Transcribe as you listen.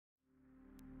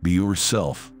Be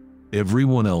yourself.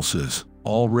 Everyone else is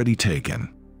already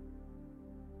taken.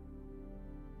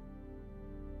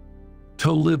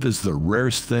 To live is the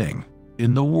rarest thing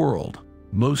in the world.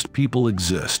 Most people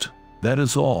exist. That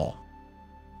is all.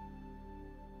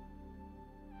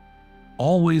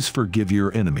 Always forgive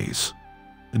your enemies.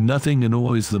 Nothing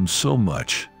annoys them so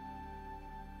much.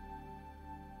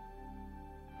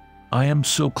 I am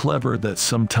so clever that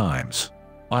sometimes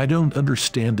I don't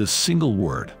understand a single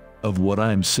word of what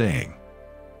I'm saying.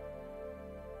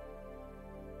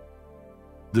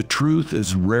 The truth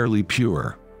is rarely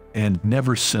pure and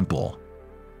never simple.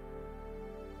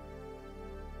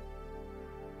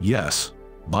 Yes,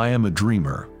 I am a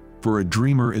dreamer, for a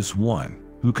dreamer is one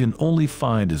who can only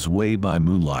find his way by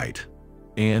moonlight,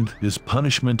 and his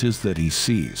punishment is that he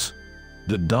sees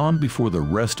the dawn before the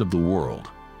rest of the world.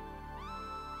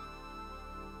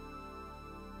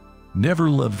 Never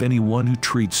love anyone who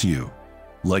treats you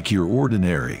like you're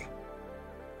ordinary.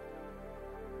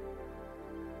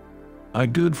 A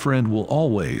good friend will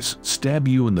always stab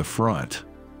you in the front.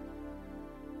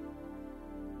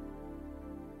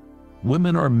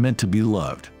 Women are meant to be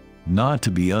loved, not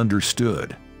to be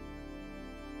understood.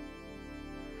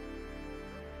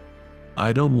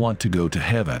 I don't want to go to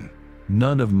heaven.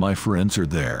 None of my friends are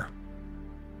there.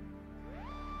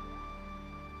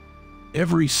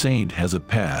 Every saint has a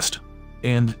past,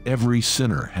 and every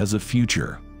sinner has a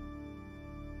future.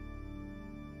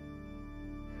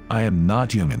 I am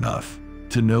not young enough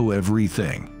to know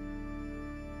everything.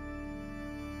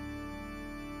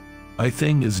 A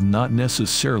thing is not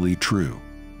necessarily true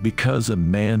because a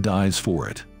man dies for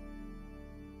it.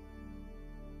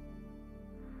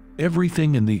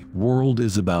 Everything in the world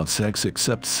is about sex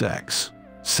except sex.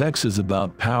 Sex is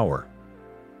about power.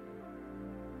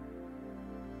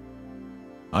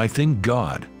 I think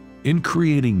God, in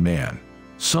creating man,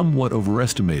 somewhat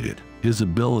overestimated his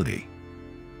ability.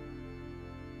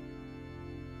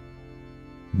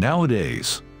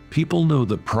 Nowadays, people know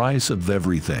the price of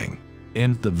everything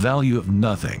and the value of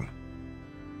nothing.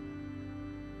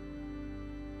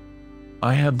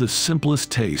 I have the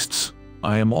simplest tastes.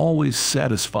 I am always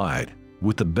satisfied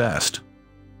with the best.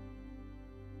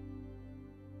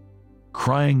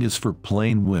 Crying is for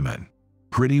plain women.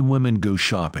 Pretty women go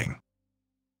shopping.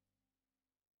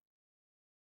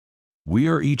 We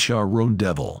are each our own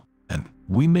devil, and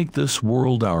we make this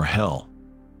world our hell.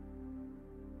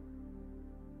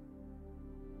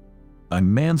 A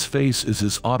man's face is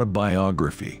his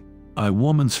autobiography. A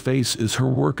woman's face is her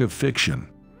work of fiction.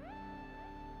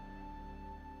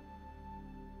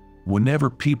 Whenever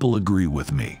people agree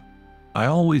with me, I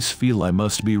always feel I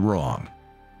must be wrong.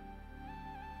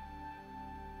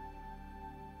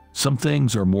 Some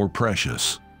things are more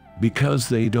precious because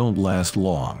they don't last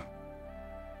long.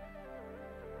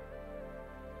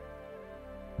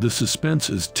 The suspense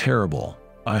is terrible.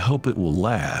 I hope it will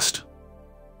last.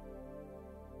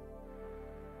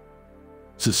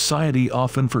 Society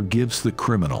often forgives the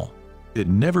criminal. It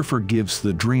never forgives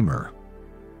the dreamer.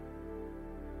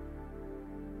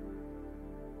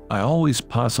 I always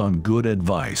pass on good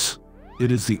advice.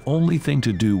 It is the only thing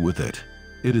to do with it.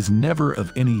 It is never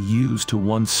of any use to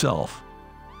oneself.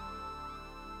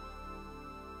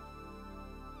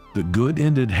 The good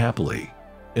ended happily,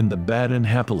 and the bad end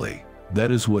happily. That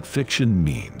is what fiction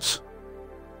means.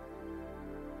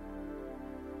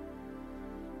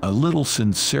 A little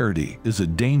sincerity is a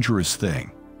dangerous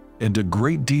thing, and a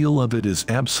great deal of it is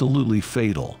absolutely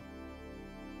fatal.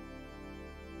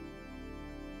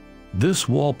 This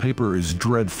wallpaper is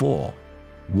dreadful.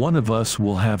 One of us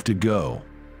will have to go.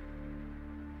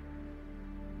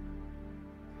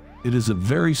 It is a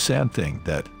very sad thing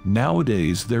that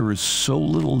nowadays there is so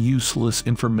little useless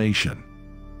information.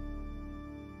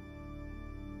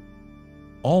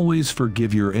 Always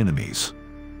forgive your enemies.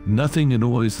 Nothing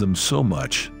annoys them so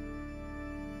much.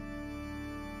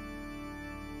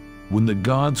 When the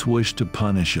gods wish to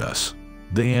punish us,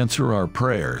 they answer our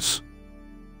prayers.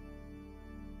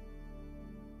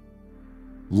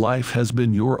 Life has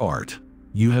been your art.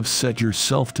 You have set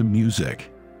yourself to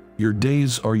music. Your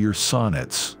days are your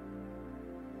sonnets.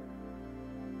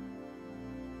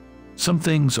 Some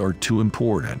things are too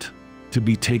important to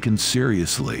be taken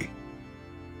seriously.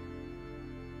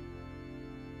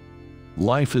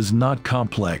 Life is not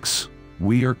complex.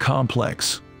 We are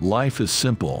complex. Life is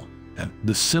simple, and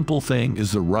the simple thing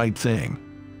is the right thing.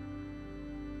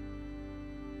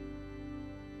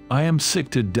 I am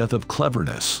sick to death of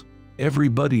cleverness.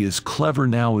 Everybody is clever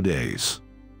nowadays.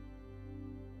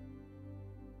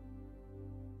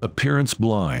 Appearance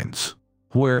blinds,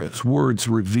 whereas words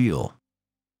reveal.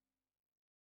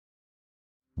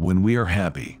 When we are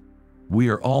happy, we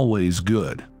are always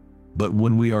good. But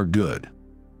when we are good,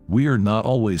 we are not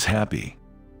always happy.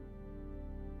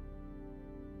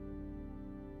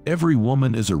 Every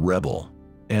woman is a rebel,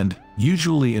 and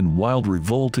usually in wild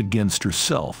revolt against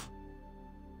herself.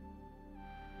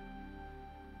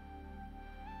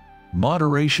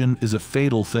 Moderation is a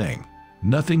fatal thing.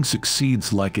 Nothing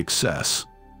succeeds like excess.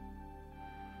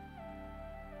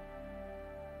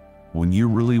 When you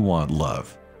really want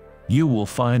love, you will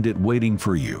find it waiting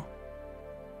for you.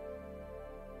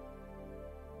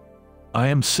 I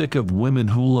am sick of women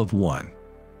who love one.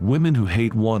 Women who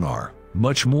hate one are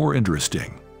much more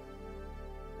interesting.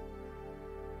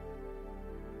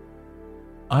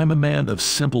 I'm a man of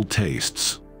simple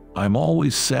tastes. I'm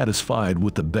always satisfied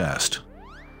with the best.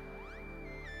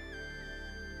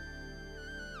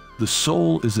 The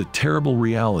soul is a terrible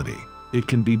reality. It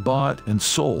can be bought and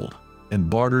sold and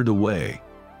bartered away.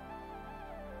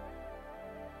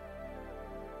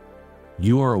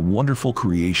 You are a wonderful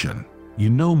creation. You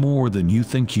know more than you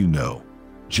think you know,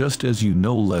 just as you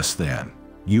know less than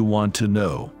you want to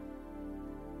know.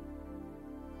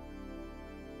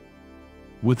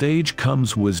 With age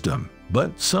comes wisdom,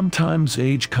 but sometimes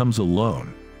age comes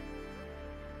alone.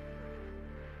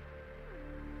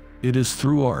 It is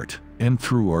through art, and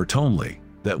through art only,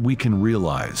 that we can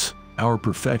realize our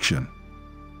perfection.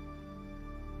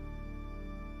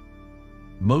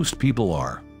 Most people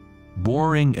are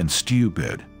boring and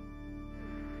stupid.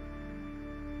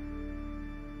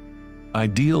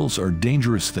 Ideals are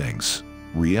dangerous things.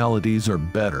 Realities are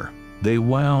better. They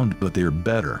wound, but they're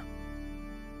better.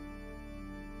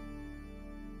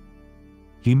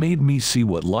 He made me see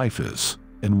what life is,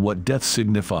 and what death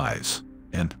signifies,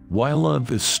 and why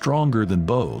love is stronger than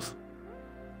both.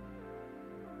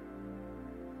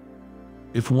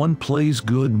 If one plays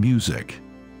good music,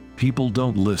 people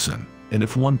don't listen, and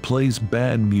if one plays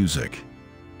bad music,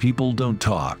 people don't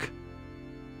talk.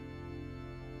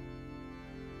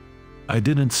 I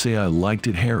didn't say I liked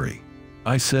it, Harry.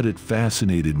 I said it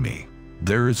fascinated me.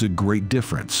 There is a great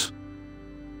difference.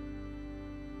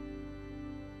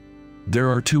 There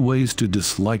are two ways to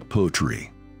dislike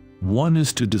poetry. One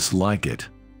is to dislike it.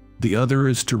 The other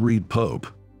is to read Pope.